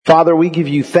Father, we give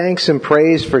you thanks and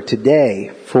praise for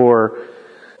today, for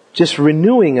just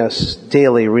renewing us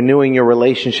daily, renewing your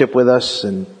relationship with us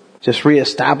and just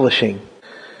reestablishing.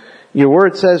 Your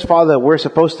word says, Father, we're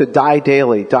supposed to die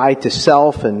daily, die to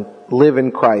self and live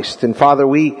in Christ. And Father,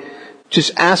 we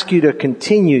just ask you to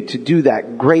continue to do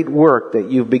that great work that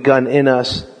you've begun in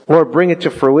us. Lord, bring it to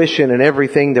fruition in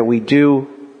everything that we do.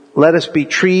 Let us be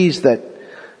trees that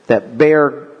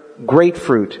bear great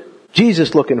fruit,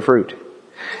 Jesus-looking fruit.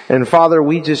 And Father,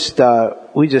 we just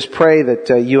pray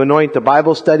that you anoint the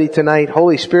Bible study tonight.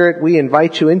 Holy Spirit, we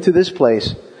invite you into this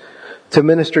place to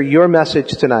minister your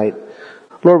message tonight.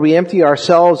 Lord, we empty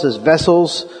ourselves as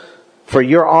vessels for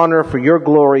your honor, for your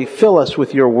glory. Fill us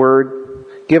with your word.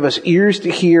 Give us ears to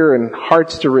hear and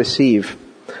hearts to receive.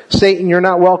 Satan, you're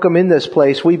not welcome in this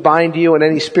place. We bind you and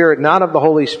any spirit not of the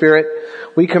Holy Spirit.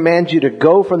 We command you to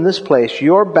go from this place.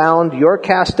 You're bound, you're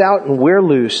cast out, and we're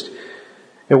loosed.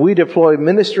 And we deploy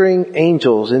ministering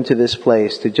angels into this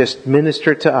place to just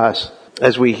minister to us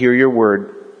as we hear your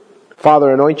word.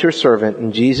 Father, anoint your servant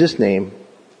in Jesus' name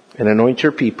and anoint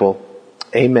your people.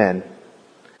 Amen.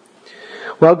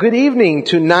 Well, good evening.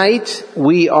 Tonight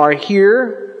we are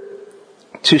here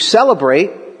to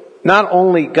celebrate not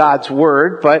only God's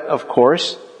word, but of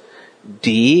course,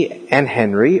 Dee and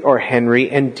Henry, or Henry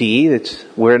and Dee.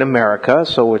 We're in America,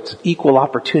 so it's equal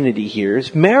opportunity here,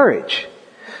 is marriage.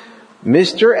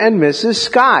 Mr. and Mrs.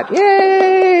 Scott.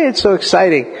 Yay! It's so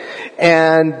exciting.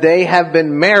 And they have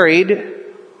been married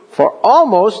for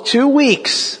almost 2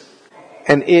 weeks.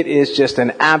 And it is just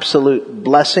an absolute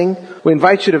blessing. We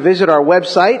invite you to visit our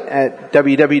website at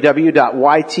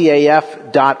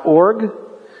www.ytaf.org.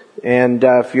 And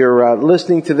if you're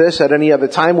listening to this at any other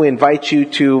time, we invite you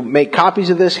to make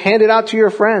copies of this, hand it out to your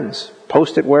friends.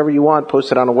 Post it wherever you want,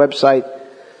 post it on a website.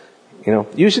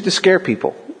 Use it to scare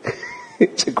people.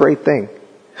 It's a great thing.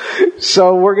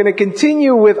 So we're going to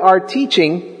continue with our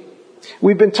teaching.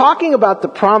 We've been talking about the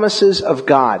promises of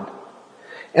God.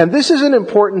 And this is an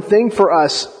important thing for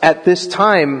us at this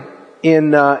time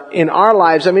in our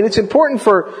lives. I mean, it's important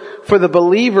for the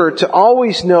believer to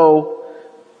always know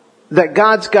that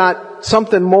God's got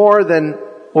something more than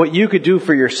what you could do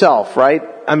for yourself, right?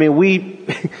 I mean,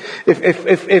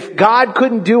 if God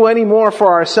couldn't do any more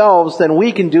for ourselves than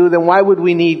we can do, then why would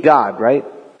we need God, right?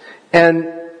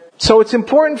 And so it's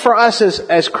important for us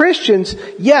as Christians.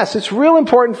 Yes, it's real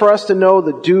important for us to know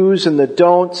the do's and the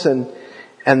don'ts and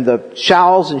the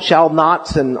shalls and shall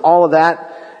nots and all of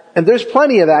that. And there's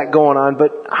plenty of that going on.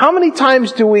 But how many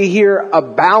times do we hear a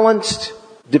balanced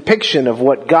depiction of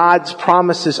what God's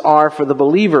promises are for the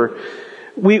believer?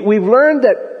 We've learned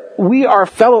that we are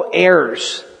fellow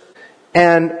heirs.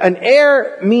 And an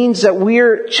heir means that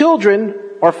we're children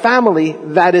or family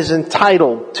that is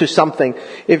entitled to something.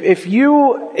 If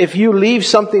you leave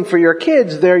something for your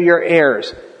kids, they're your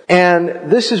heirs.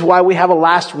 And this is why we have a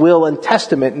last will and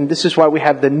testament, and this is why we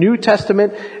have the New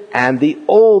Testament and the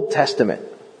Old Testament.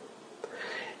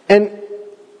 And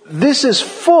this is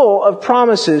full of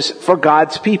promises for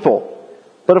God's people.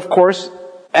 But of course,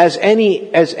 as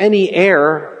any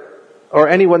heir or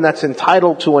anyone that's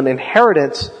entitled to an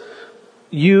inheritance,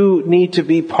 you need to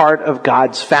be part of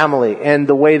God's family. And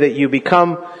the way that you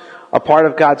become a part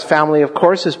of God's family, of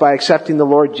course, is by accepting the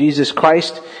Lord Jesus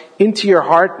Christ into your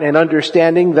heart and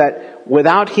understanding that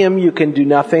without Him you can do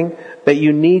nothing, that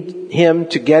you need Him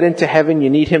to get into heaven, you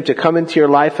need Him to come into your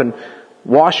life and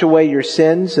wash away your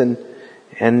sins and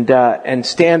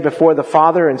stand before the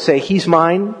Father and say, He's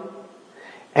mine.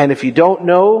 And if you don't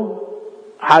know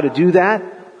how to do that,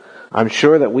 I'm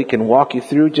sure that we can walk you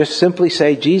through. Just simply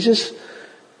say, Jesus,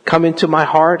 come into my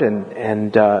heart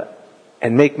and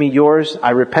make me yours. I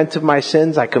repent of my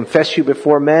sins. I confess you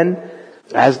before men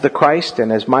as the Christ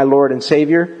and as my Lord and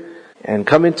Savior. And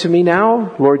come into me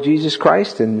now, Lord Jesus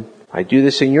Christ, and I do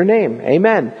this in your name.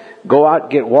 Amen. Go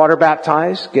out, get water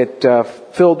baptized, get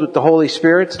filled with the Holy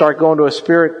Spirit, start going to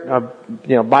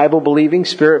a Bible-believing,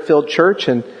 Spirit-filled church,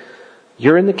 and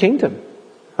you're in the kingdom.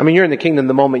 I mean, you're in the kingdom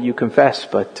the moment you confess,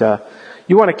 but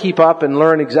you want to keep up and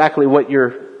learn exactly what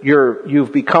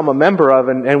you've become a member of,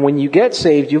 and when you get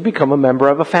saved, you've become a member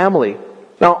of a family.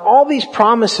 Now, all these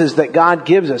promises that God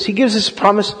gives us, He gives us a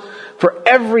promise for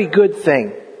every good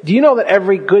thing. Do you know that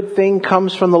every good thing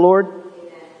comes from the Lord?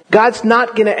 God's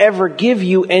not going to ever give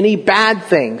you any bad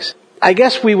things. I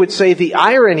guess we would say the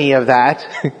irony of that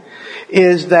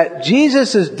is that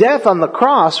Jesus' death on the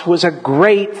cross was a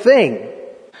great thing.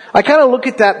 I kind of look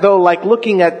at that though, like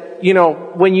looking at,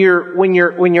 when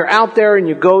you're out there and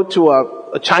you go to a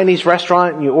Chinese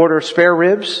restaurant and you order spare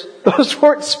ribs, those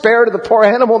weren't spare to the poor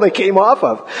animal they came off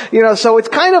of. So it's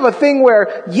kind of a thing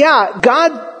where,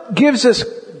 God gives us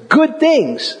good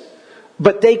things.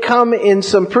 But they come in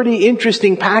some pretty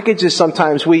interesting packages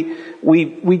sometimes. We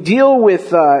deal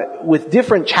with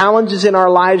different challenges in our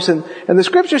lives, and the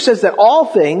scripture says that all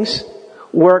things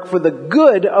work for the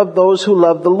good of those who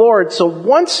love the Lord. So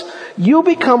once you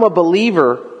become a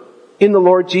believer in the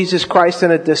Lord Jesus Christ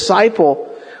and a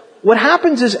disciple, what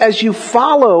happens is as you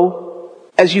follow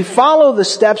the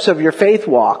steps of your faith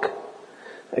walk,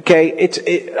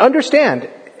 okay, understand,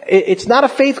 it's not a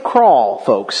faith crawl,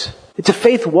 folks. It's a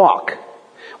faith walk.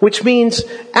 Which means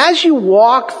as you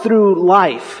walk through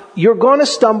life, you're going to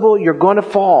stumble, you're going to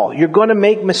fall, you're going to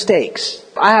make mistakes.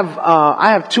 I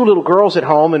have two little girls at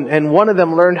home, and one of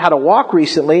them learned how to walk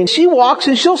recently, and she walks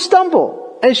and she'll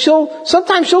stumble. And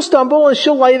sometimes she'll stumble and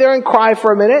she'll lay there and cry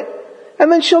for a minute,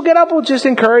 and then she'll get up. We'll just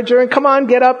encourage her and come on,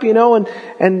 get up,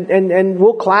 and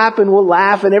we'll clap and we'll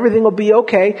laugh and everything will be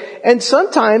okay. And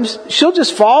sometimes she'll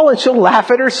just fall and she'll laugh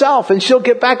at herself and she'll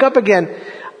get back up again.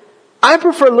 I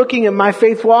prefer looking at my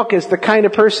faith walk as the kind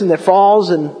of person that falls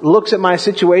and looks at my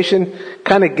situation,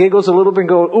 kind of giggles a little bit and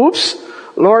goes, oops,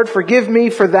 Lord, forgive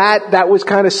me for that. That was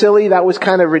kind of silly. That was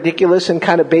kind of ridiculous and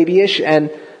kind of babyish.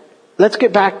 And let's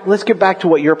get back to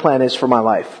what your plan is for my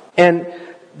life. And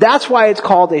that's why it's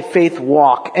called a faith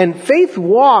walk. And faith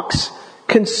walks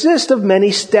consist of many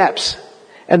steps.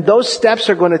 And those steps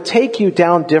are going to take you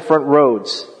down different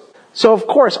roads. So of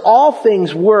course, all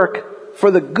things work for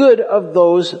the good of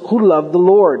those who love the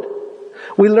Lord.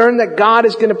 We learn that God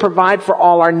is going to provide for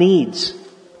all our needs.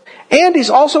 And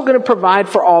He's also going to provide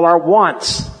for all our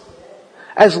wants.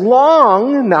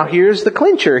 Now here's the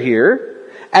clincher here,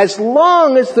 as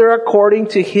long as they're according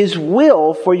to His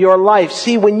will for your life.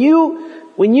 See, when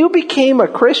you became a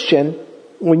Christian,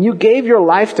 when you gave your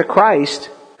life to Christ,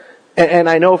 and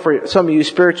I know for some of you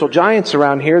spiritual giants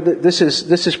around here, that this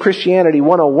is Christianity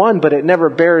 101, but it never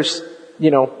bears,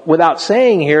 without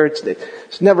saying here,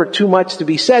 it's never too much to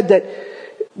be said that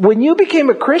when you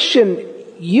became a Christian,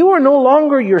 you are no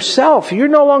longer yourself. You're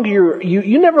no longer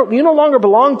you no longer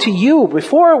belong to you.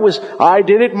 Before it was, I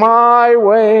did it my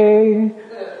way.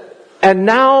 And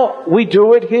now we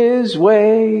do it His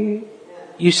way.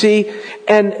 You see?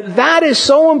 And that is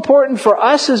so important for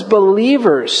us as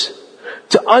believers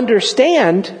to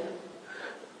understand,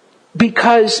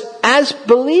 because as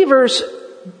believers,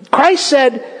 Christ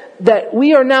said that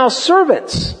we are now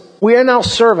servants. We are now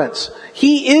servants.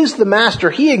 He is the master.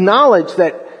 He acknowledged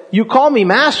that you call me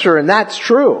master, and that's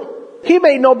true. He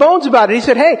made no bones about it. He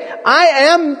said, hey, I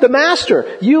am the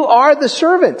master. You are the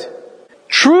servant.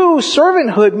 True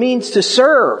servanthood means to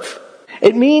serve.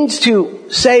 It means to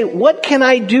say, what can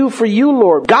I do for you,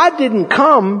 Lord? God didn't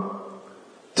come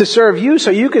to serve you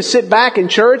so you could sit back in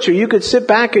church, or you could sit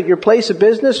back at your place of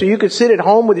business, or you could sit at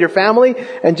home with your family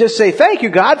and just say, thank you,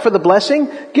 God, for the blessing.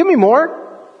 Give me more.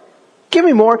 Give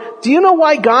me more. Do you know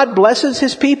why God blesses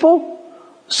His people?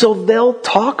 So they'll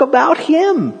talk about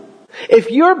Him.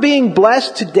 If you're being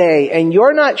blessed today and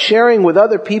you're not sharing with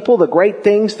other people the great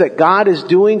things that God is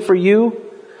doing for you,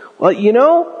 well,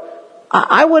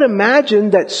 I would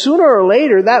imagine that sooner or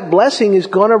later that blessing is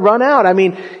going to run out. I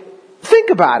mean, think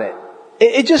about it.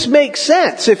 It just makes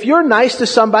sense. If you're nice to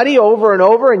somebody over and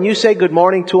over and you say good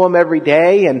morning to them every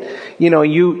day, and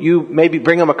you maybe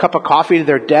bring them a cup of coffee to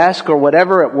their desk or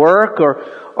whatever at work or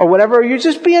whatever, you're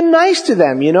just being nice to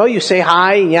them. You say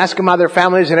hi and you ask them how their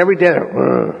family is, and every day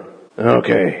they're,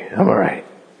 okay, I'm all right.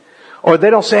 Or they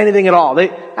don't say anything at all.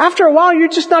 After a while, you're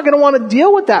just not going to want to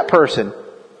deal with that person,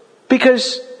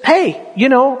 because hey,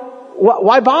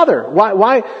 why bother?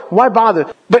 Why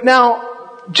bother? But now,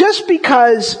 just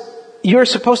because you're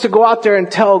supposed to go out there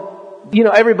and tell,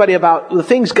 everybody about the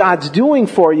things God's doing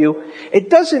for you, it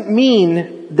doesn't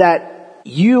mean that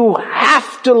you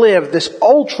have to live this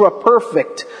ultra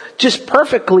perfect, just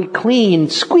perfectly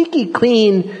clean, squeaky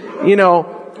clean,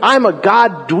 I'm a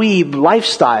God dweeb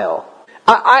lifestyle.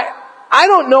 I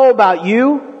don't know about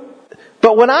you,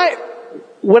 but when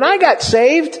I got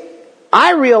saved,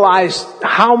 I realized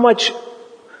how much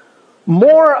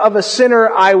more of a sinner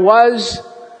I was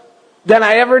than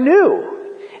I ever knew.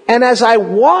 And as I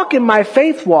walk in my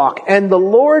faith walk, and the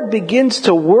Lord begins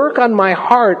to work on my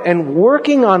heart and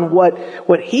working on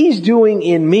what He's doing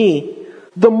in me,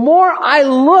 the more I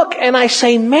look and I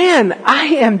say, man, I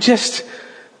am just,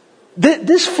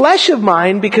 this flesh of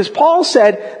mine, because Paul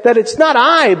said that it's not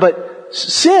I, but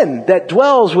sin that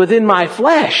dwells within my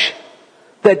flesh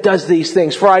that does these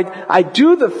things. For I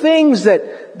do the things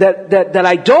that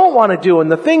I don't want to do,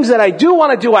 and the things that I do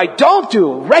want to do, I don't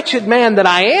do. Wretched man that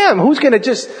I am. Who's going to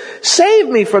just save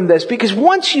me from this? Because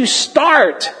once you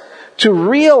start to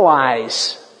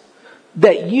realize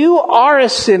that you are a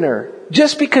sinner,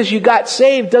 just because you got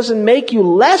saved doesn't make you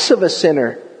less of a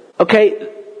sinner. okay,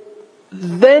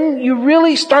 then you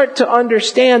really start to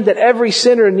understand that every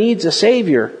sinner needs a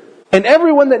Savior. And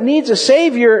everyone that needs a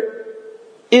Savior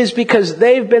is because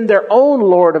they've been their own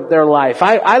Lord of their life.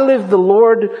 I lived the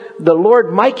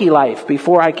Lord Mikey life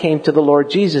before I came to the Lord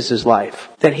Jesus' life.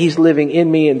 That He's living in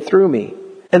me and through me.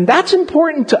 And that's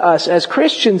important to us as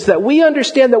Christians, that we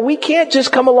understand that we can't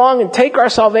just come along and take our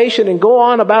salvation and go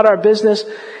on about our business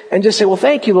and just say, well,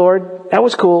 thank you, Lord. That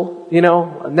was cool.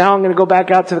 Now I'm going to go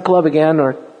back out to the club again,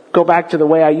 or go back to the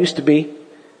way I used to be.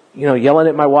 Yelling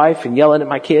at my wife and yelling at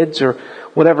my kids, or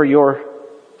whatever your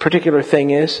particular thing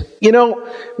is.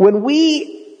 When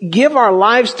we give our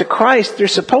lives to Christ,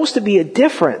 there's supposed to be a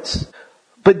difference.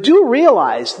 But do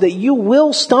realize that you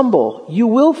will stumble, you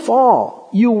will fall,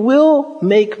 you will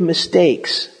make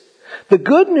mistakes. The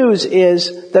good news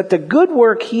is that the good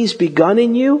work He's begun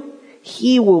in you,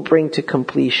 He will bring to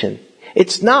completion.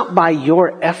 It's not by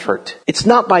your effort. It's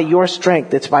not by your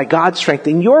strength. It's by God's strength.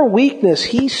 In your weakness,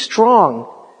 He's strong.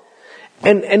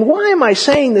 And why am I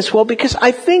saying this? Well, because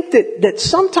I think that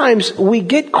sometimes we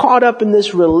get caught up in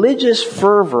this religious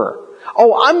fervor.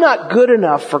 Oh, I'm not good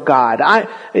enough for God.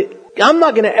 I'm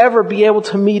not going to ever be able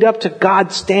to meet up to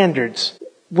God's standards.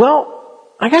 Well,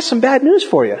 I got some bad news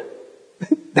for you.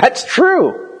 That's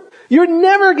true. You're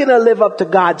never going to live up to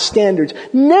God's standards.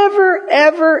 Never,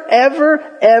 ever,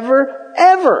 ever, ever,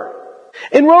 ever.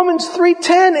 In Romans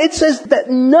 3:10, it says that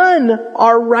none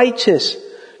are righteous.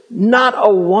 Not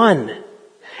a one.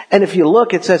 And if you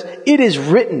look, it says, it is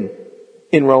written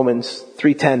in Romans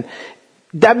 3:10.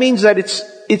 That means that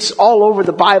it's all over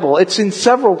the Bible. It's in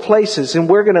several places, and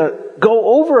we're going to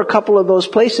go over a couple of those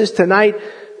places tonight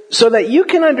so that you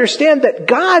can understand that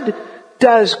God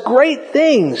does great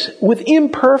things with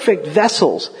imperfect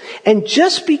vessels. And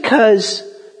just because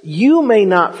you may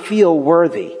not feel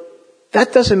worthy,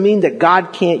 that doesn't mean that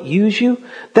God can't use you.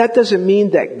 That doesn't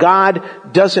mean that God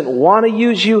doesn't want to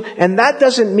use you. And that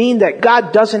doesn't mean that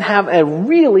God doesn't have a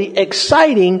really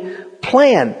exciting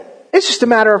plan. It's just a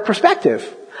matter of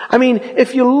perspective. I mean,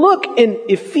 if you look in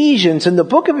Ephesians, in the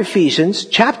book of Ephesians,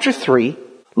 chapter 3,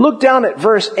 look down at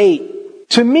verse 8.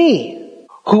 To me,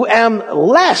 who am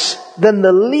less than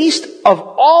the least of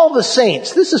all the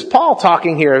saints. This is Paul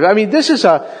talking here. I mean, this is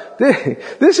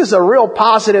a real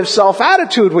positive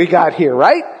self-attitude we got here,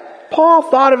 right? Paul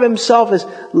thought of himself as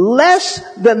less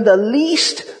than the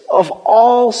least of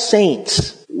all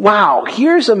saints. Wow,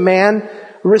 here's a man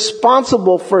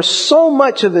responsible for so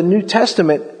much of the New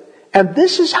Testament, and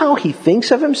this is how he thinks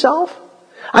of himself?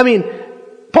 I mean,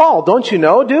 Paul, don't you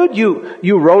know, dude?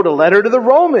 You wrote a letter to the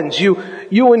Romans. You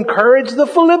encouraged the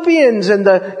Philippians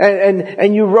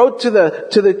and you wrote to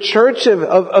the church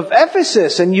of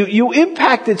Ephesus, and you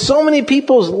impacted so many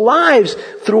people's lives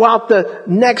throughout the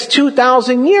next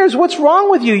 2,000 years. What's wrong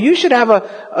with you? You should have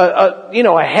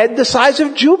a head the size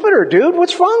of Jupiter, dude.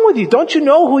 What's wrong with you? Don't you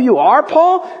know who you are,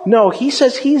 Paul? No, he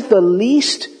says he's the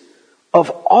least of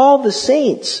all the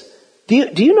saints. Do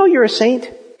you know you're a saint?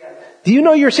 Do you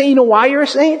know you're a saint? You know why you're a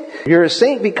saint? You're a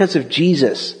saint because of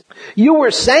Jesus. You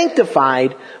were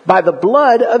sanctified by the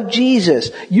blood of Jesus.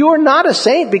 You're not a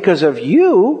saint because of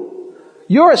you.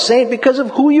 You're a saint because of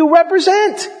who you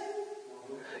represent.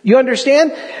 You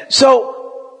understand?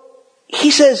 So,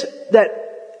 he says that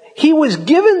he was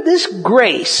given this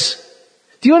grace.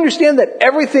 Do you understand that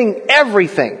everything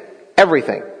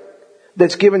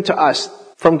that's given to us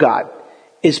from God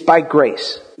is by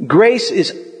grace? Grace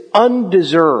is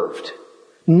undeserved.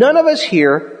 None of us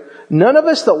here, none of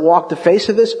us that walk the face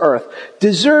of this earth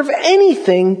deserve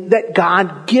anything that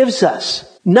God gives us.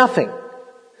 Nothing.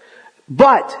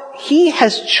 But He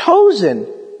has chosen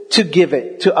to give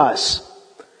it to us.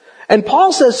 And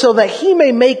Paul says so that He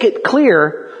may make it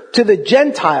clear to the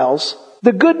Gentiles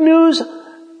the good news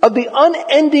of the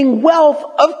unending wealth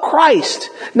of Christ.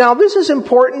 Now this is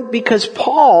important because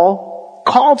Paul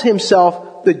called himself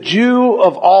the Jew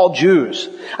of all Jews.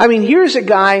 I mean, here's a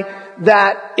guy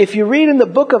that, if you read in the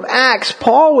book of Acts,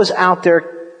 Paul was out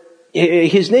there,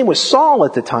 his name was Saul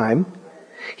at the time.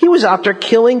 He was out there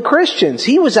killing Christians.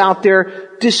 He was out there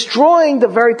destroying the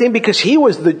very thing because he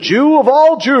was the Jew of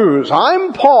all Jews.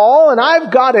 I'm Paul, and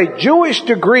I've got a Jewish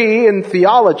degree in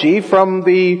theology from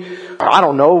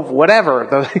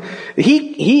whatever.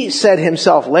 He said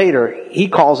himself later, he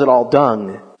calls it all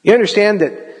dung. You understand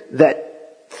that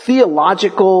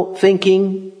theological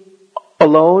thinking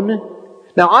alone.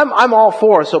 Now I'm all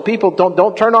for, so people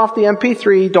don't turn off the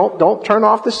MP3, don't turn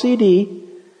off the CD.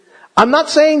 I'm not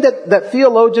saying that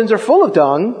theologians are full of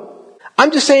dung.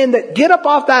 I'm just saying that get up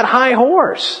off that high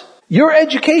horse. Your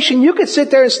education, you could sit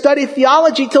there and study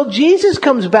theology till Jesus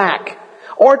comes back.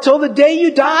 or till the day you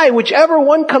die, whichever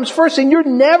one comes first, and you're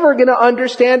never going to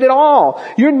understand it all.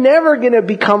 You're never going to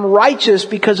become righteous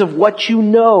because of what you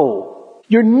know.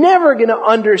 You're never going to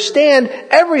understand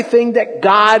everything that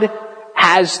God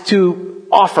has to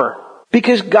offer.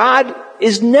 Because God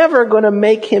is never going to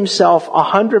make himself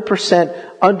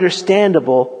 100%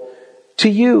 understandable to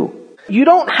you. You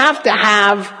don't have to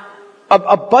have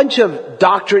a bunch of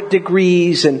doctorate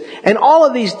degrees and all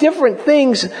of these different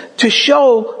things to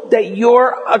show that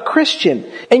you're a Christian.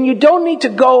 And you don't need to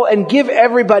go and give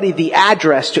everybody the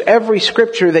address to every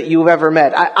scripture that you've ever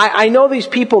met. I know these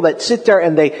people that sit there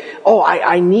and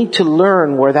I need to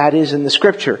learn where that is in the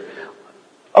scripture.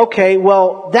 Okay,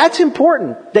 well, that's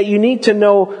important that you need to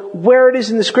know where it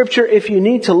is in the scripture if you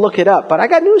need to look it up. But I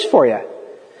got news for you.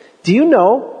 Do you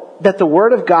know that the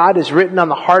Word of God is written on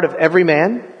the heart of every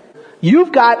man?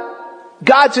 You've got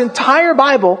God's entire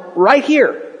Bible right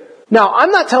here. Now,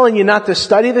 I'm not telling you not to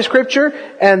study the scripture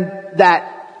and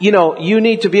that, you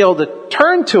need to be able to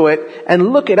turn to it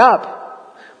and look it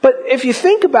up. But if you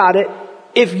think about it,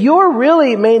 if you're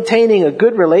really maintaining a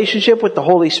good relationship with the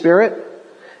Holy Spirit,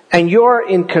 and you're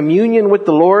in communion with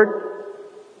the Lord,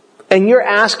 and you're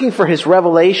asking for His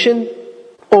revelation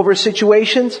over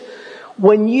situations,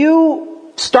 when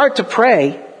you start to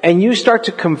pray and you start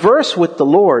to converse with the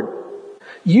Lord,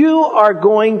 you are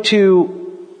going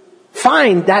to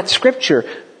find that scripture,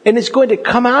 and it's going to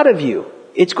come out of you.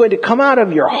 It's going to come out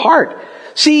of your heart.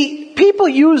 See, people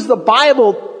use the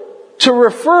Bible to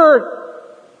refer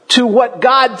to what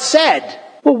God said.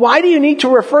 Well, why do you need to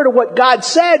refer to what God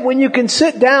said when you can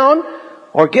sit down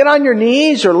or get on your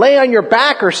knees or lay on your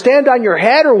back or stand on your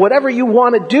head or whatever you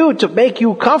want to do to make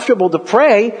you comfortable to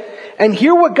pray and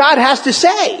hear what God has to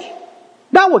say?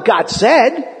 Not what God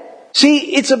said.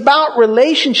 See, it's about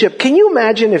relationship. Can you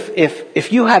imagine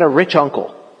if you had a rich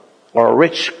uncle or a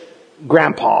rich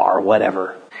grandpa or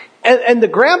whatever, and the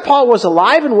grandpa was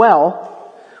alive and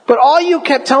well, but all you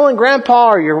kept telling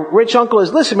grandpa or your rich uncle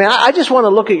is, listen, man, I just want to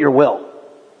look at your will.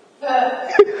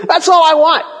 That's all I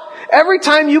want. Every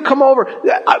time you come over,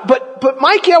 but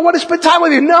Mikey, I want to spend time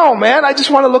with you. No, man, I just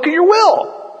want to look at your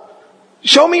will.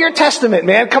 Show me your testament,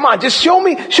 man. Come on, just show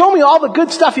me all the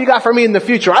good stuff you got for me in the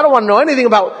future. I don't want to know anything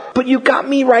about, but you got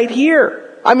me right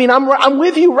here. I mean, I'm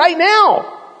with you right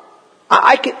now.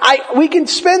 We can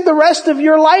spend the rest of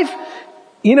your life,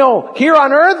 here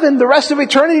on earth and the rest of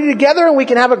eternity together, and we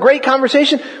can have a great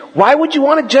conversation. Why would you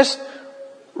want to just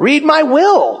read my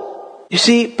will? You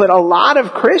see, but a lot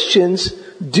of Christians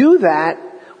do that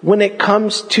when it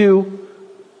comes to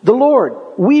the Lord.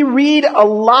 We read a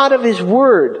lot of His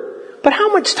Word, but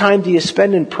how much time do you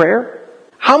spend in prayer?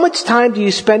 How much time do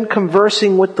you spend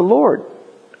conversing with the Lord?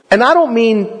 And I don't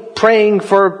mean praying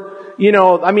for,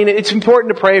 it's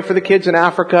important to pray for the kids in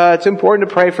Africa. It's important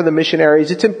to pray for the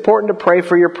missionaries. It's important to pray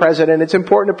for your president. It's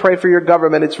important to pray for your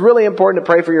government. It's really important to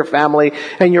pray for your family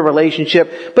and your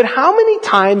relationship. But how many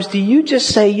times do you just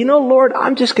say, Lord,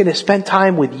 I'm just going to spend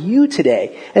time with you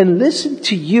today and listen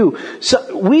to you?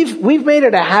 So we've made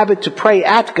it a habit to pray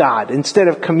at God instead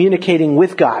of communicating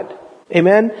with God.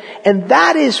 Amen? And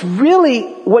that is really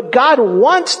what God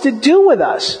wants to do with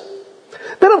us.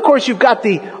 Then, of course, you've got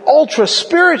the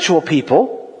ultra-spiritual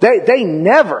people. They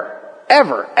never,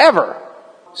 ever, ever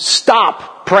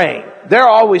stop praying. They're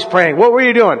always praying. What were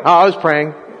you doing? Oh, I was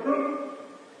praying.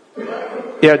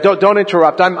 Yeah, don't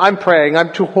interrupt. I'm praying.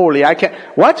 I'm too holy. I can't.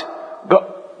 What?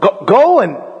 Go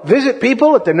and visit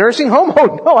people at the nursing home?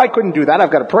 Oh, no, I couldn't do that.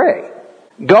 I've got to pray.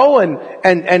 Go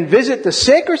and visit the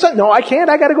sick or something? No, I can't.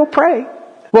 I got to go pray.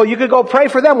 Well, you could go pray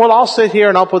for them. Well, I'll sit here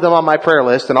and I'll put them on my prayer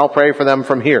list and I'll pray for them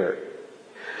from here.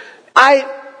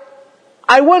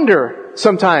 I wonder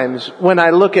sometimes when I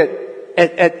look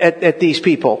at these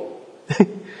people,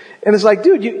 and it's like,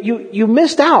 dude, you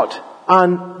missed out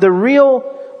on the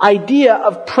real idea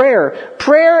of prayer.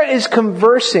 Prayer is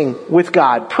conversing with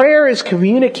God. Prayer is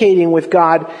communicating with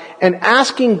God and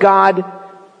asking God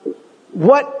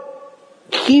what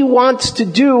He wants to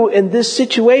do in this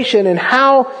situation and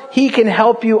how He can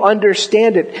help you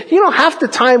understand it. Half the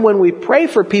time when we pray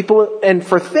for people and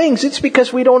for things, it's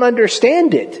because we don't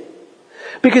understand it.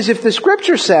 Because if the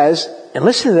Scripture says, and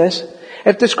listen to this,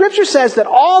 if the Scripture says that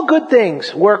all good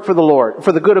things work for the Lord,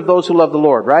 for the good of those who love the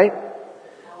Lord, right?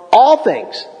 All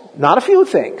things, not a few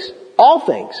things, all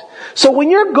things. So when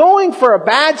you're going for a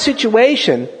bad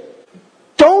situation,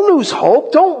 don't lose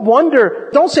hope. Don't wonder.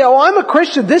 Don't say, oh, I'm a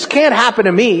Christian. This can't happen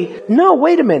to me. No,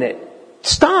 wait a minute.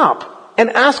 Stop and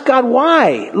ask God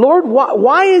why. Lord,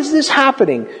 why is this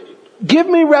happening? Give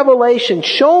me revelation.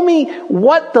 Show me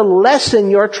what the lesson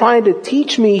you're trying to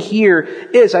teach me here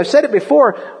is. I've said it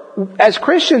before. As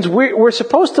Christians, we're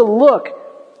supposed to look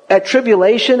at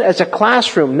tribulation as a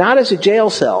classroom, not as a jail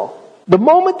cell. The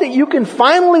moment that you can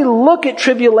finally look at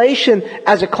tribulation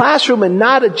as a classroom and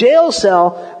not a jail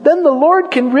cell, then the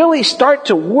Lord can really start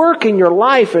to work in your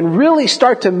life and really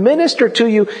start to minister to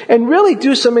you and really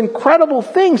do some incredible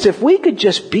things if we could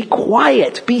just be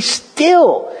quiet, be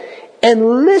still,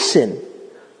 and listen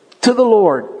to the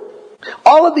Lord.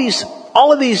 All of these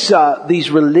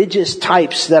religious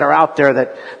types that are out there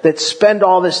that spend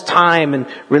all this time in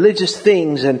religious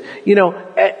things, and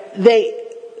they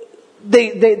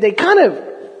kind of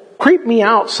creep me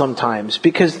out sometimes,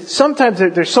 because sometimes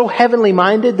they're so heavenly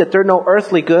minded that they're no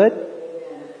earthly good,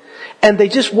 and they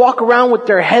just walk around with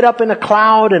their head up in a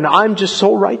cloud, and I'm just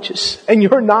so righteous and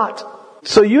you're not,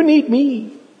 so you need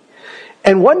me.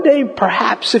 And one day,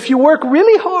 perhaps, if you work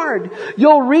really hard,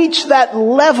 you'll reach that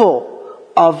level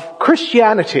of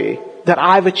Christianity that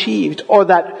I've achieved, or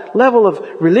that level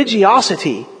of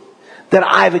religiosity that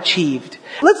I've achieved.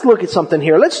 Let's look at something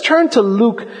here. Let's turn to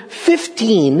Luke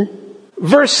 15,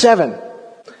 verse 7.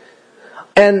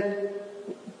 And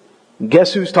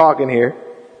guess who's talking here?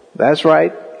 That's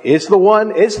right. It's the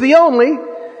one, it's the only.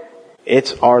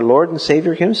 It's our Lord and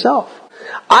Savior Himself.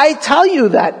 I tell you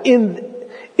that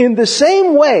in the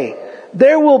same way,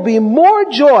 there will be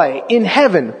more joy in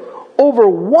heaven over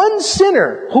one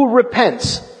sinner who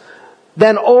repents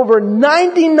than over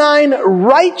 99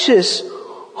 righteous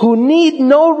who need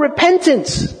no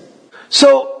repentance.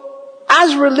 So,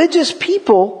 as religious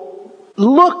people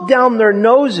look down their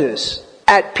noses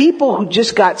at people who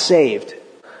just got saved,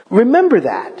 remember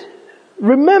that.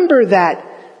 Remember that,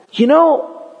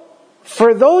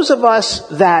 for those of us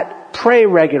that pray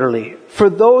regularly, for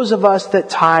those of us that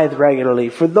tithe regularly,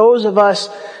 for those of us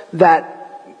that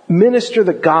minister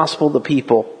the gospel to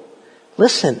people,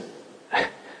 listen,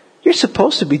 you're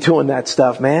supposed to be doing that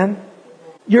stuff, man.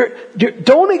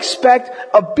 Don't expect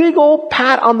a big old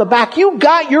pat on the back. You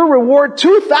got your reward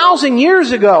 2,000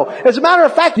 years ago. As a matter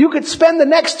of fact, you could spend the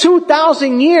next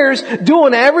 2,000 years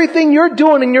doing everything you're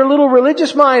doing in your little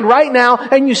religious mind right now,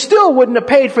 and you still wouldn't have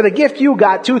paid for the gift you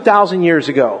got 2,000 years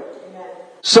ago.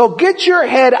 So get your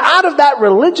head out of that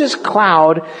religious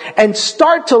cloud and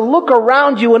start to look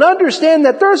around you and understand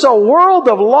that there's a world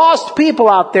of lost people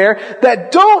out there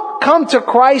that don't come to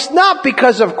Christ not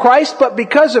because of Christ, but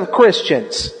because of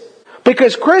Christians.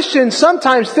 Because Christians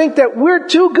sometimes think that we're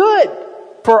too good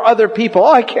for other people.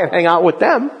 Oh, I can't hang out with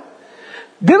them.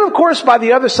 Then, of course, by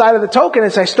the other side of the token,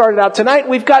 as I started out tonight,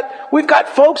 we've got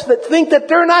folks that think that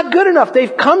they're not good enough.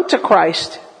 They've come to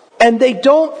Christ and they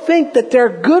don't think that they're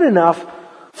good enough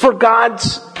for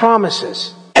God's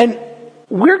promises. And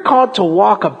we're called to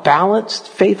walk a balanced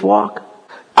faith walk.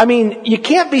 I mean, you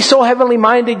can't be so heavenly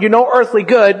minded, you're no earthly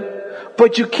good,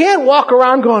 but you can't walk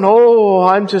around going, oh,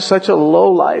 I'm just such a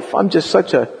low life. I'm just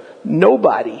such a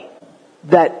nobody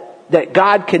that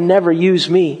God can never use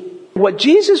me. What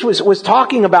Jesus was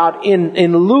talking about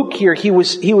in Luke here, he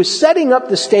was setting up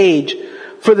the stage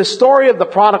for the story of the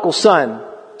prodigal son.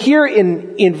 Here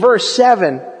in verse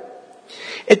 7,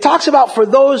 it talks about for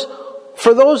those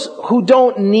who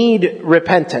don't need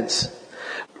repentance.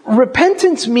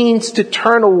 Repentance means to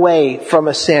turn away from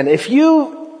a sin. If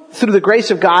you, through the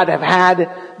grace of God, have had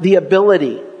the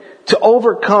ability to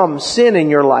overcome sin in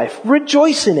your life,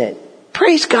 rejoice in it.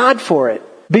 Praise God for it.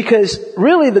 Because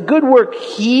really the good work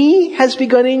He has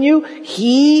begun in you,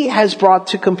 He has brought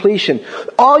to completion.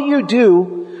 All you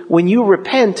do when you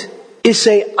repent is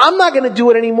say, I'm not going to do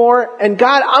it anymore, and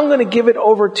God, I'm going to give it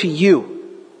over to You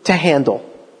to handle.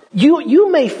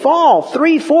 You may fall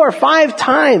 3, 4, 5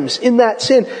 times in that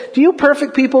sin. Do you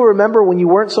perfect people remember when you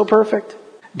weren't so perfect?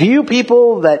 Do you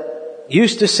people that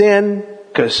used to sin,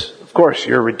 because of course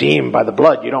you're redeemed by the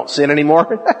blood, you don't sin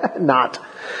anymore? Not.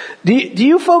 Do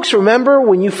you folks remember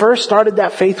when you first started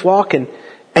that faith walk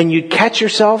and you'd catch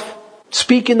yourself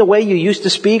speaking the way you used to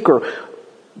speak, or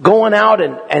going out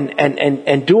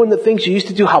and doing the things you used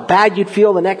to do, how bad you'd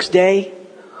feel the next day?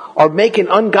 Or making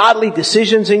ungodly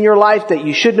decisions in your life that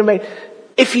you shouldn't have made.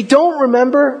 If you don't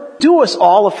remember, do us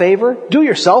all a favor. Do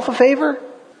yourself a favor.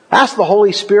 Ask the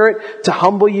Holy Spirit to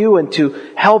humble you and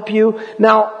to help you.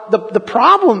 Now, the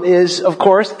problem is, of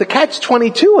course, the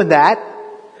catch-22 in that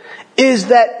is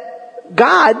that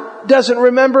God doesn't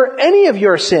remember any of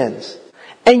your sins.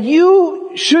 And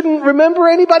you shouldn't remember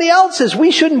anybody else's.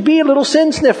 We shouldn't be little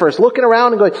sin sniffers looking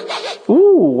around and going,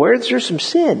 ooh, where's there some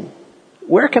sin?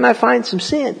 Where can I find some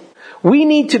sin? We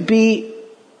need to be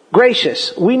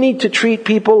gracious. We need to treat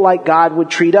people like God would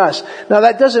treat us. Now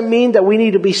that doesn't mean that we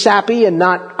need to be sappy and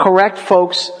not correct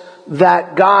folks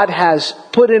that God has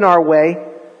put in our way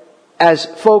as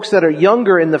folks that are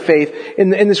younger in the faith. In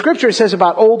the scripture it says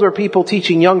about older people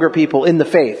teaching younger people in the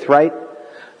faith, right?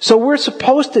 So we're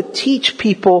supposed to teach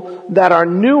people that are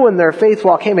new in their faith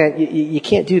walk, hey man, you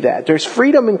can't do that. There's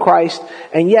freedom in Christ,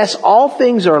 and yes, all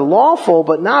things are lawful,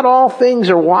 but not all things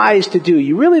are wise to do.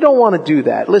 You really don't want to do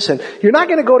that. Listen, you're not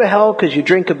going to go to hell because you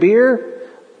drink a beer,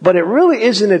 but it really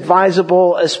isn't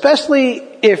advisable, especially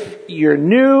if you're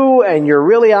new and you're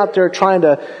really out there trying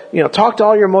to, talk to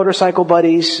all your motorcycle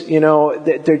buddies.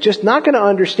 They're just not going to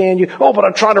understand you. Oh, but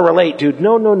I'm trying to relate, dude.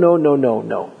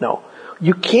 No.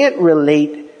 You can't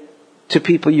relate to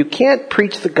people. You can't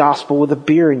preach the gospel with a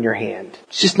beer in your hand.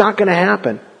 It's just not going to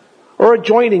happen. Or a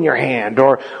joint in your hand,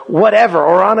 or whatever,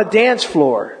 or on a dance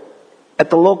floor at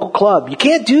the local club. You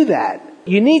can't do that.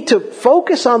 You need to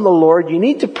focus on the Lord. You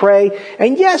need to pray.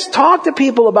 And yes, talk to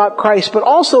people about Christ, but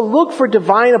also look for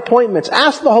divine appointments.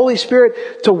 Ask the Holy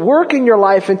Spirit to work in your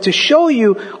life and to show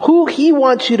you who He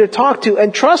wants you to talk to.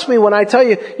 And trust me when I tell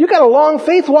you, you got a long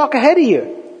faith walk ahead of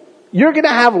you. You're going to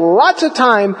have lots of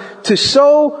time to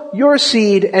sow your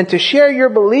seed and to share your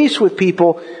beliefs with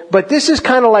people. But this is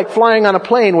kind of like flying on a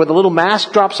plane where the little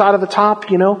mask drops out of the top,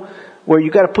 where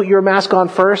you got to put your mask on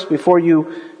first before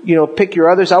you pick your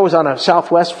others. I was on a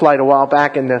Southwest flight a while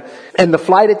back, and the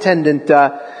flight attendant,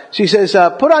 she says,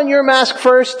 put on your mask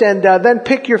first and then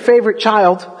pick your favorite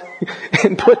child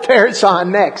and put theirs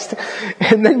on next.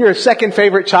 And then your second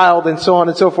favorite child, and so on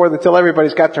and so forth until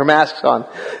everybody's got their masks on.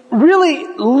 Really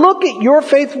look at your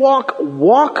faith walk.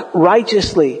 Walk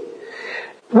righteously.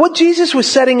 What Jesus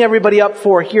was setting everybody up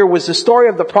for here was the story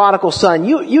of the prodigal son.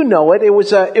 You know it. It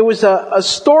was a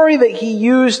story that He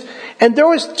used, and there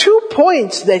was 2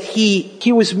 points that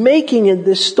he was making in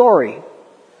this story.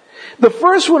 The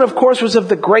first one, of course, was of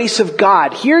the grace of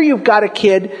God. Here you've got a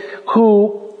kid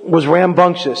who was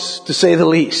rambunctious, to say the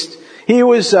least. He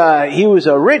was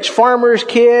a rich farmer's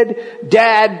kid.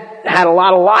 Dad had a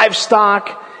lot of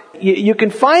livestock. You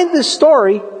can find this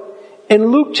story in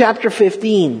Luke chapter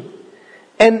 15.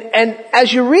 And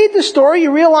as you read the story,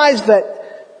 you realize that,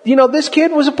 this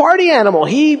kid was a party animal.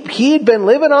 He'd been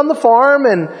living on the farm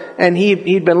and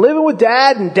he'd been living with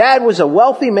Dad, and Dad was a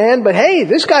wealthy man. But hey,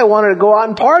 this guy wanted to go out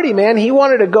and party, man. He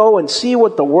wanted to go and see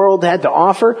what the world had to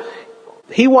offer.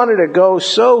 He wanted to go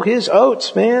sow his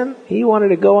oats, man. He wanted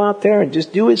to go out there and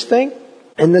just do his thing.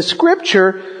 And the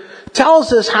scripture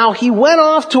tells us how he went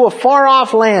off to a far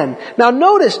off land. Now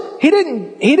notice, he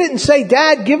didn't say,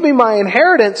 Dad, give me my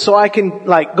inheritance so I can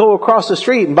go across the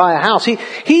street and buy a house.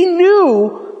 He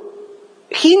knew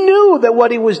that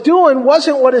what he was doing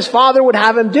wasn't what his father would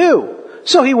have him do.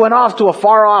 So he went off to a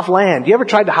far off land. You ever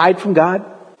tried to hide from God?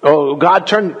 Oh, God,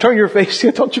 turn your face.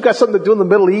 Don't you got something to do in the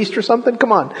Middle East or something?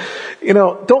 Come on.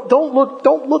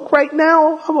 Don't look right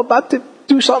now. I'm about to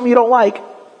do something you don't like.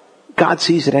 God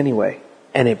sees it anyway,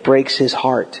 and it breaks His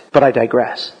heart. But I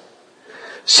digress.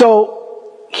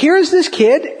 So here's this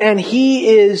kid, and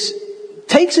he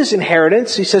takes his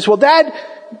inheritance. He says, well, Dad,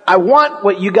 I want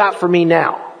what you got for me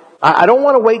now. I don't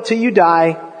want to wait till you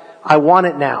die. I want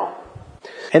it now.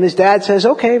 And his dad says,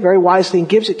 okay, very wisely, and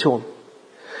gives it to him.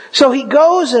 So he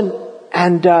goes and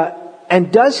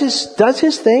does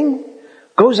his thing,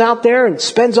 goes out there and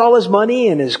spends all his money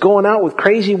and is going out with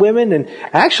crazy women. And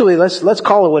actually, let's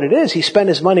call it what it is. He spent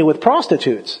his money with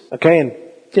prostitutes. Okay. And,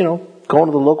 going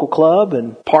to the local club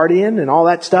and partying and all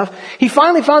that stuff. He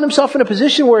finally found himself in a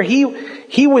position where he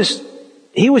was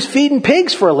feeding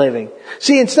pigs for a living.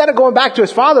 See, instead of going back to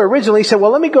his father originally, he said,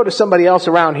 well, let me go to somebody else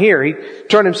around here. He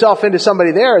turned himself into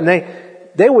somebody there, and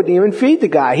they wouldn't even feed the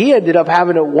guy. He ended up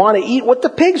having to want to eat what the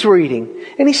pigs were eating.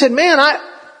 And he said, man,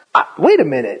 wait a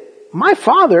minute. My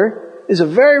father is a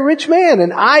very rich man,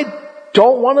 and I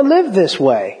don't want to live this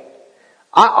way.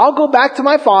 I'll go back to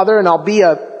my father, and I'll be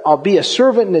a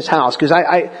servant in his house, because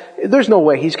there's no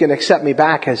way he's going to accept me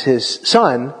back as his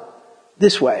son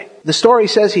this way. The story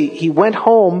says he went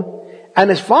home, and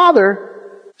his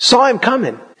father saw him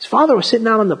coming. His father was sitting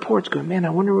out on the porch going, man, I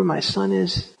wonder where my son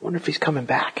is. I wonder if he's coming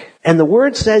back. And the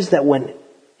word says that when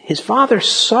his father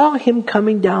saw him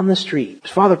coming down the street,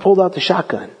 his father pulled out the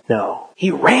shotgun. No,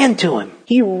 he ran to him.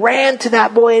 He ran to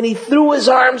that boy and he threw his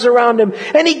arms around him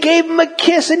and he gave him a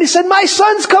kiss and he said, my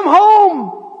son's come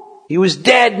home. He was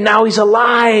dead. Now he's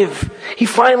alive. He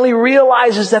finally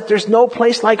realizes that there's no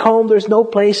place like home. There's no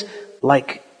place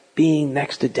like being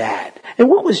next to Dad. And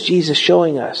what was Jesus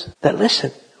showing us? That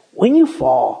listen, when you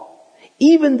fall,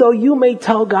 even though you may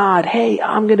tell God, hey,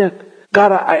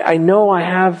 I know I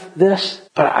have this,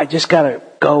 but I just gotta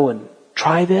go and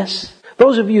try this.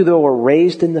 Those of you that were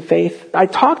raised in the faith, I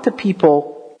talk to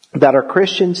people that are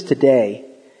Christians today,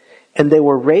 and they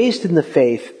were raised in the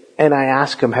faith, and I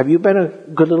ask them, have you been a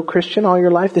good little Christian all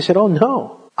your life? They said, oh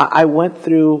no. I went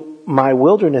through my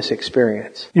wilderness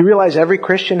experience. You realize every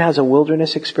Christian has a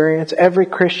wilderness experience? Every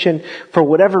Christian, for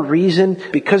whatever reason,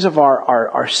 because of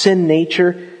our sin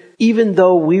nature, even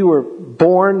though we were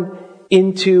born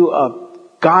into a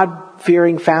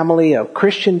God-fearing family, a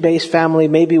Christian-based family,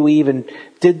 maybe we even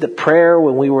did the prayer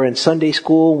when we were in Sunday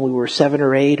school, when we were 7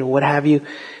 or 8 or what have you.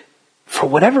 For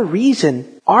whatever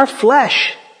reason, our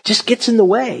flesh just gets in the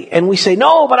way. And we say,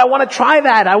 no, but I want to try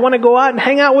that. I want to go out and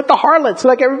hang out with the harlots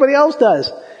like everybody else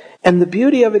does. And the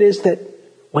beauty of it is that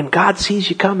when God sees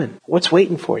you coming, what's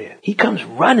waiting for you? He comes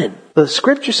running. The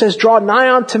scripture says, draw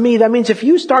nigh unto me. That means if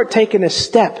you start taking a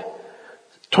step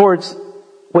towards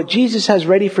what Jesus has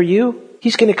ready for you,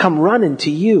 He's going to come running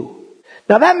to you.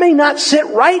 Now that may not sit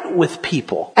right with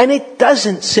people. And it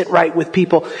doesn't sit right with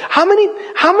people. How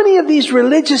many of these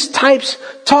religious types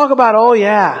talk about, oh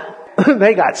yeah,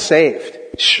 they got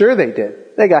saved? Sure they did.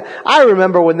 I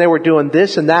remember when they were doing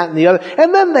this and that and the other.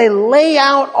 And then they lay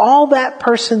out all that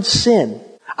person's sin.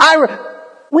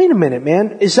 Wait a minute,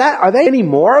 man. Are they any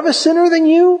more of a sinner than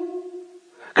you?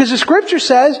 Because the scripture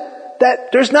says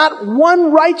that there's not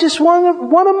one righteous one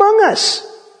among us.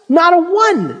 Not a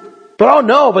one.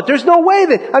 But there's no way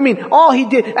that, all he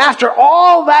did, after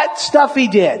all that stuff he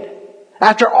did,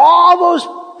 after all those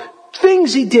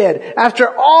things he did,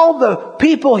 after all the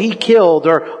people he killed,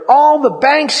 or all the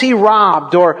banks he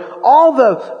robbed, or all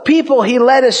the people he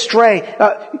led astray,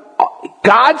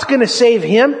 God's gonna save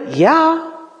him? Yeah.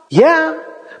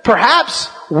 Perhaps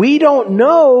we don't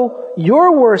know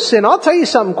your worst sin. I'll tell you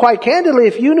something quite candidly.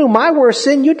 If you knew my worst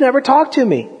sin, you'd never talk to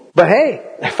me. But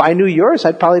hey, if I knew yours,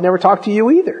 I'd probably never talk to you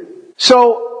either.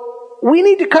 So we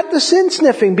need to cut the sin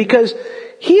sniffing, because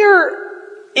here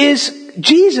is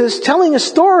Jesus telling a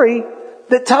story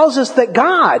that tells us that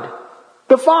God,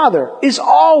 the Father, is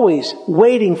always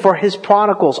waiting for His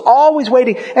prodigals, always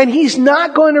waiting, and He's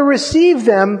not going to receive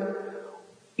them,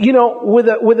 with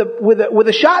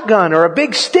a shotgun or a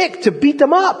big stick to beat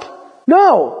them up.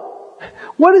 No.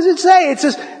 What does it say? It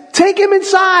says, take him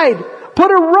inside,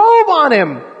 put a robe on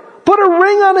him, put a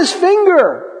ring on his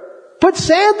finger, put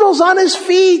sandals on his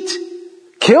feet,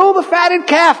 kill the fatted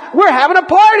calf. We're having a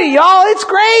party, y'all. It's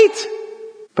great.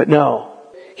 But no.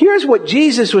 Here's what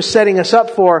Jesus was setting us up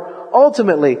for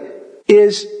ultimately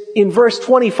is in verse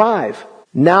 25.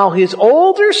 Now his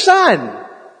older son,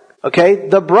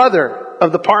 the brother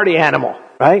of the party animal,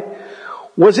 right,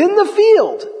 was in the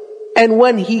field. And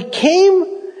when he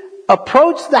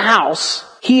approached the house,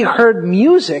 he heard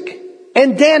music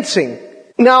and dancing.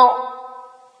 Now,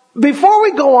 before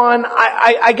we go on,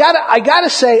 I gotta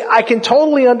say, I can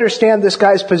totally understand this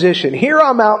guy's position. Here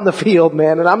I'm out in the field,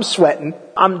 man, and I'm sweating.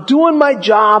 I'm doing my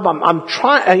job. I'm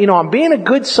trying, I'm being a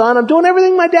good son. I'm doing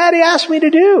everything my daddy asked me to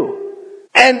do.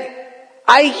 And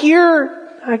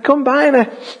I come by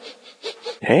and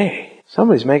hey,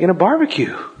 somebody's making a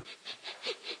barbecue.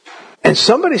 And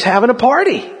somebody's having a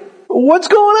party. What's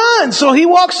going on? So he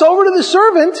walks over to the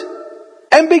servant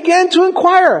and began to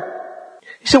inquire.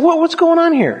 He said, what's going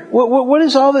on here? What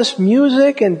is all this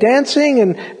music and dancing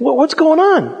and what's going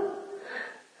on?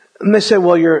 And they said,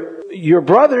 well, your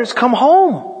brother's come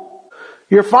home.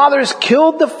 Your father's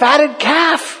killed the fatted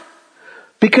calf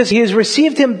because he has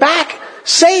received him back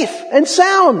safe and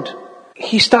sound.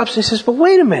 He stops and says, but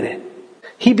wait a minute.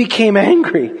 He became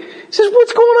angry. He says,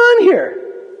 what's going on here?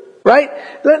 Right?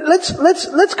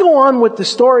 Let's go on with the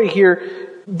story here.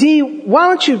 Dee, why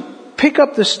don't you pick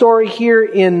up the story here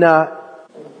in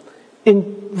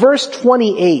verse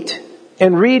 28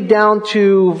 and read down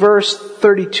to verse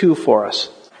 32 for us.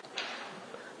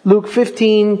 Luke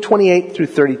 15:28 through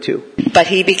 32. But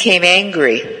he became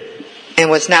angry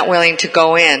and was not willing to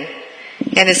go in.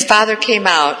 And his father came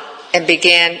out and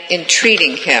began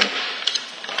entreating him.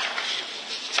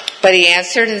 But he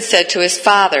answered and said to his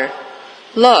father,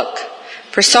 look,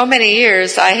 for so many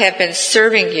years I have been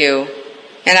serving you,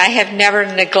 and I have never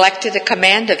neglected a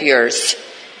command of yours.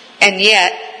 And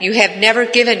yet you have never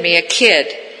given me a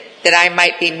kid that I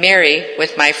might be merry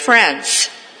with my friends.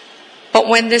 But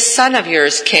when this son of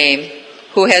yours came,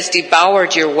 who has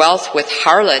devoured your wealth with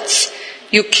harlots,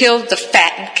 you killed the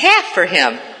fattened calf for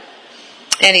him.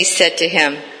 And he said to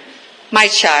him, my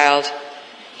child,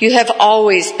 you have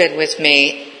always been with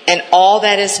me, and all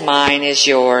that is mine is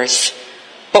yours.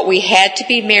 But we had to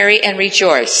be merry and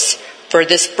rejoice, for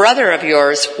this brother of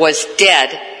yours was dead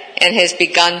and has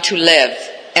begun to live,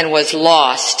 and was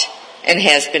lost and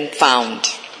has been found.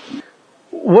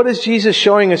 What is Jesus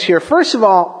showing us here? First of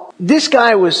all, this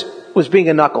guy was being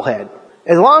a knucklehead.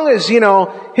 As long as,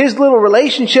 his little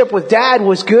relationship with dad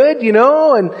was good,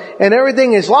 and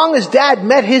everything, as long as dad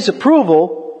met his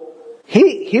approval,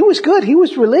 He was good. He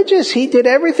was religious. He did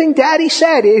everything Daddy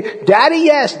said. Daddy,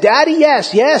 yes. Daddy,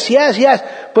 yes. Yes, yes, yes.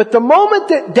 But the moment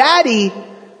that Daddy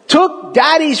took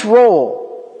Daddy's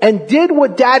role and did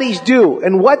what daddies do,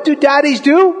 and what do daddies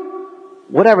do?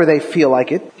 Whatever they feel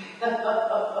like it.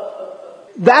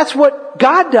 That's what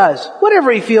God does.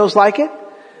 Whatever He feels like it.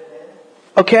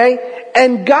 Okay?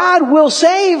 And God will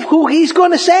save who He's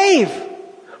going to save.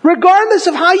 Regardless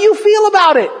of how you feel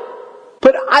about it.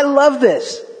 But I love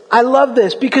this. I love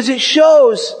this because it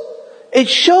shows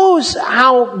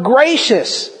how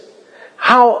gracious,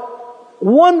 how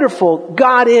wonderful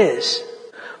God is.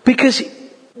 Because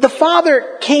the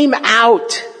Father came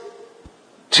out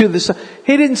to the Son.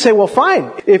 He didn't say, well,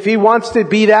 fine. If He wants to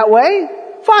be that way,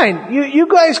 fine.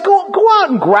 You guys go out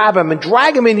and grab Him and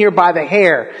drag Him in here by the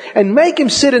hair and make Him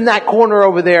sit in that corner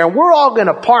over there and we're all going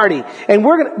to party and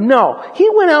No. He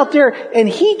went out there and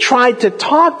He tried to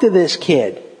talk to this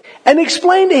kid and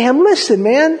explain to him, listen,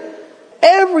 man,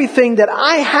 everything that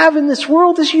I have in this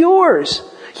world is yours.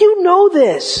 You know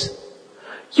this.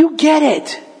 You get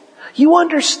it. You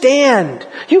understand.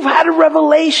 You've had a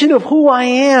revelation of who I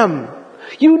am.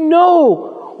 You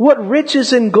know what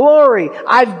riches and glory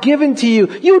I've given to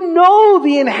you. You know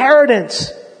the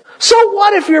inheritance. So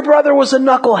what if your brother was a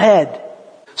knucklehead?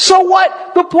 So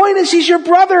what? The point is he's your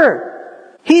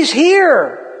brother. He's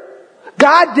here.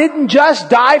 God didn't just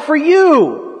die for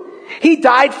you. He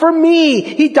died for me.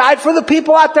 He died for the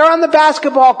people out there on the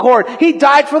basketball court. He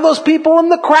died for those people in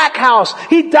the crack house.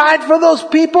 He died for those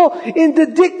people in the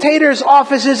dictator's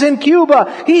offices in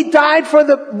Cuba. He died for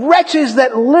the wretches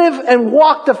that live and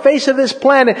walk the face of this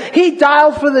planet. He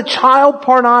died for the child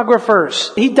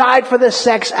pornographers. He died for the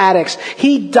sex addicts.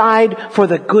 He died for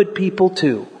the good people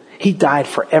too. He died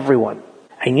for everyone.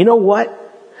 And you know what?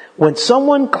 When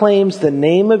someone claims the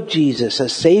name of Jesus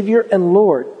as Savior and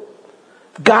Lord,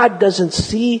 God doesn't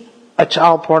see a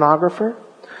child pornographer.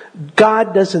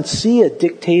 God doesn't see a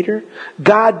dictator.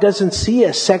 God doesn't see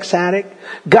a sex addict.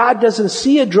 God doesn't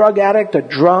see a drug addict, a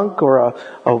drunk, or a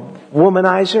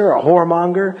womanizer, a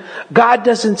whoremonger. God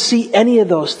doesn't see any of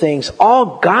those things.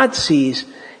 All God sees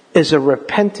is a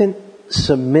repentant,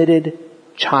 submitted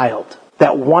child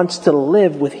that wants to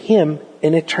live with Him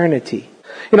in eternity.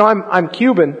 You know, I'm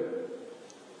Cuban,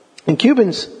 and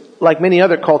Cubans, like many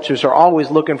other cultures, are always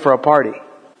looking for a party.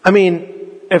 I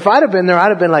mean, if I'd have been there, I'd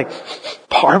have been like,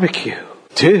 barbecue,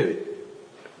 dude.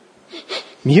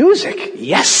 Music,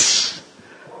 yes.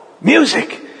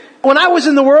 Music. When I was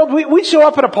in the world, we'd show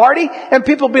up at a party and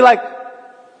people would be like,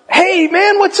 hey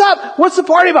man, what's up? What's the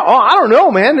party about? Oh, I don't know,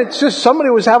 man. It's just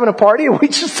somebody was having a party and we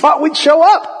just thought we'd show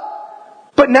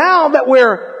up. But now that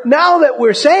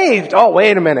we're saved, oh,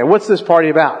 wait a minute. What's this party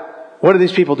about? What are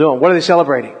these people doing? What are they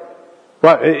celebrating?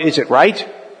 Well, is it right?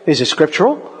 Is it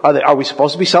scriptural? Are we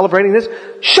supposed to be celebrating this?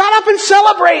 Shut up and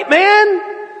celebrate, man!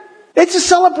 It's a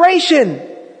celebration.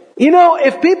 You know,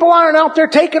 if people aren't out there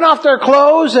taking off their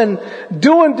clothes and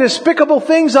doing despicable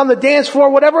things on the dance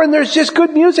floor, whatever, and there's just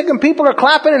good music and people are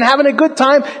clapping and having a good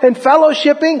time and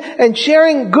fellowshipping and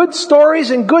sharing good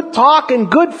stories and good talk and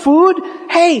good food,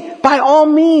 hey, by all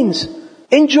means,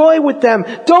 enjoy with them.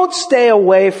 Don't stay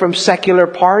away from secular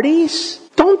parties.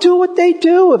 Don't do what they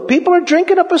do. If people are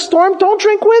drinking up a storm, don't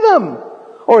drink with them.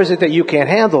 Or is it that you can't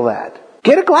handle that?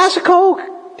 Get a glass of Coke.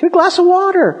 Get a glass of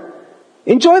water.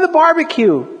 Enjoy the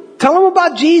barbecue. Tell them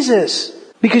about Jesus.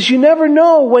 Because you never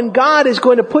know when God is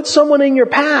going to put someone in your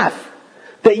path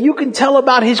that you can tell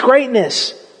about His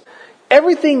greatness.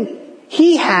 Everything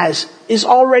He has is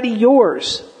already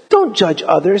yours. Don't judge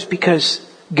others because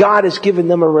God has given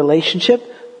them a relationship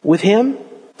with Him.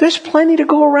 There's plenty to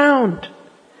go around.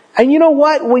 And you know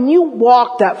what? When you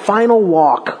walk that final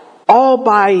walk all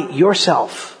by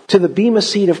yourself to the bema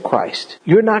seat of Christ,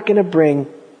 you're not going to bring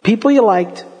people you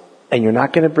liked and you're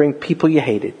not going to bring people you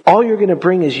hated. All you're going to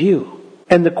bring is you.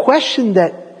 And the question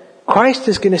that Christ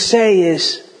is going to say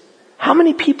is, how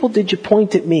many people did you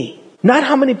point at me? Not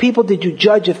how many people did you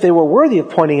judge if they were worthy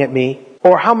of pointing at me,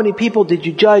 or how many people did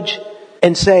you judge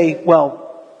and say,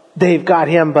 well, they've got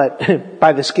him, but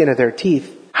by the skin of their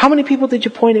teeth. How many people did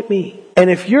you point at me? And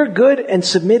if you're good and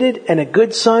submitted and a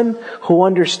good son who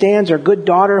understands, or good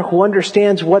daughter who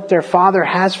understands what their father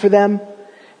has for them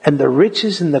and the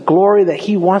riches and the glory that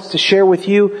He wants to share with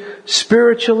you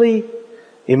spiritually,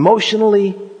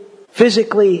 emotionally,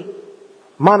 physically,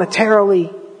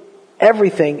 monetarily,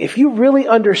 everything. If you really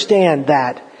understand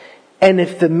that, and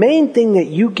if the main thing that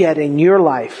you get in your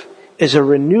life is a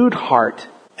renewed heart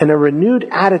and a renewed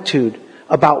attitude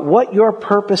about what your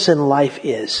purpose in life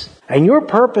is. And your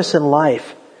purpose in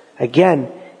life, again,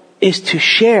 is to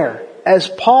share, as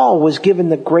Paul was given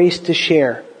the grace to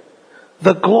share,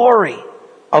 the glory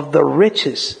of the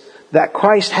riches that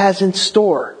Christ has in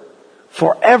store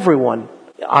for everyone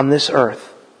on this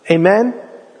earth. Amen?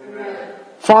 Amen.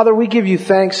 Father, we give you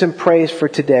thanks and praise for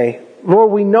today.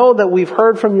 Lord, we know that we've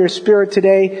heard from your Spirit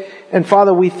today, and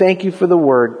Father, we thank you for the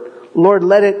word. Lord,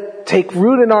 let it take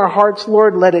root in our hearts.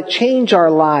 Lord, let it change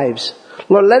our lives.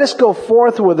 Lord, let us go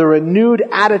forth with a renewed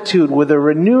attitude, with a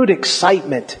renewed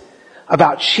excitement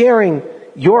about sharing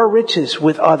your riches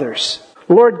with others.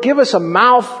 Lord, give us a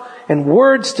mouth and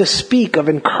words to speak of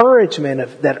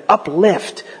encouragement, that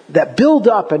uplift, that build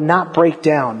up and not break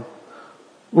down.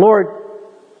 Lord,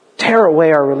 tear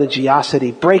away our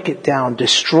religiosity, break it down,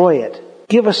 destroy it.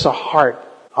 Give us the heart,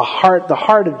 the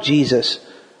heart of Jesus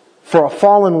for a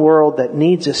fallen world that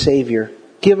needs a Savior.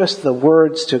 Give us the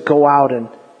words to go out and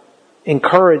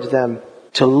encourage them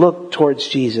to look towards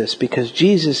Jesus, because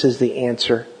Jesus is the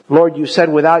answer. Lord, you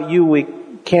said without you we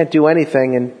can't do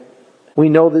anything, and we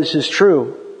know this is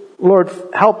true. Lord,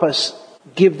 help us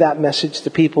give that message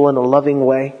to people in a loving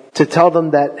way, to tell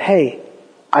them that, hey,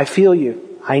 I feel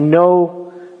you. I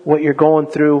know what you're going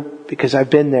through because I've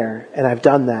been there and I've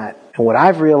done that. And what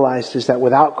I've realized is that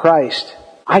without Christ,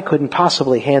 I couldn't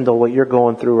possibly handle what you're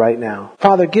going through right now.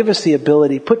 Father, give us the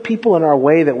ability, put people in our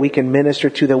way that we can minister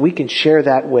to, that we can share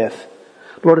that with.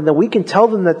 Lord, and that we can tell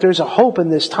them that there's a hope in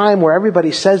this time where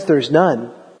everybody says there's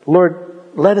none. Lord,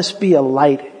 let us be a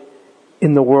light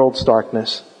in the world's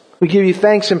darkness. We give you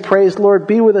thanks and praise, Lord.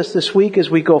 Be with us this week as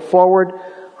we go forward.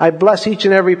 I bless each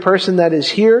and every person that is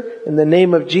here in the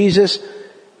name of Jesus.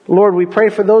 Lord, we pray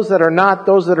for those that are not,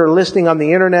 those that are listening on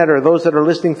the internet or those that are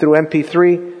listening through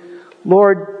MP3.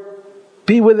 Lord,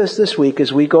 be with us this week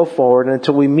as we go forward, and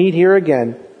until we meet here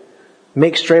again,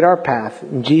 make straight our path.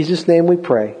 In Jesus' name we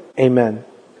pray. Amen.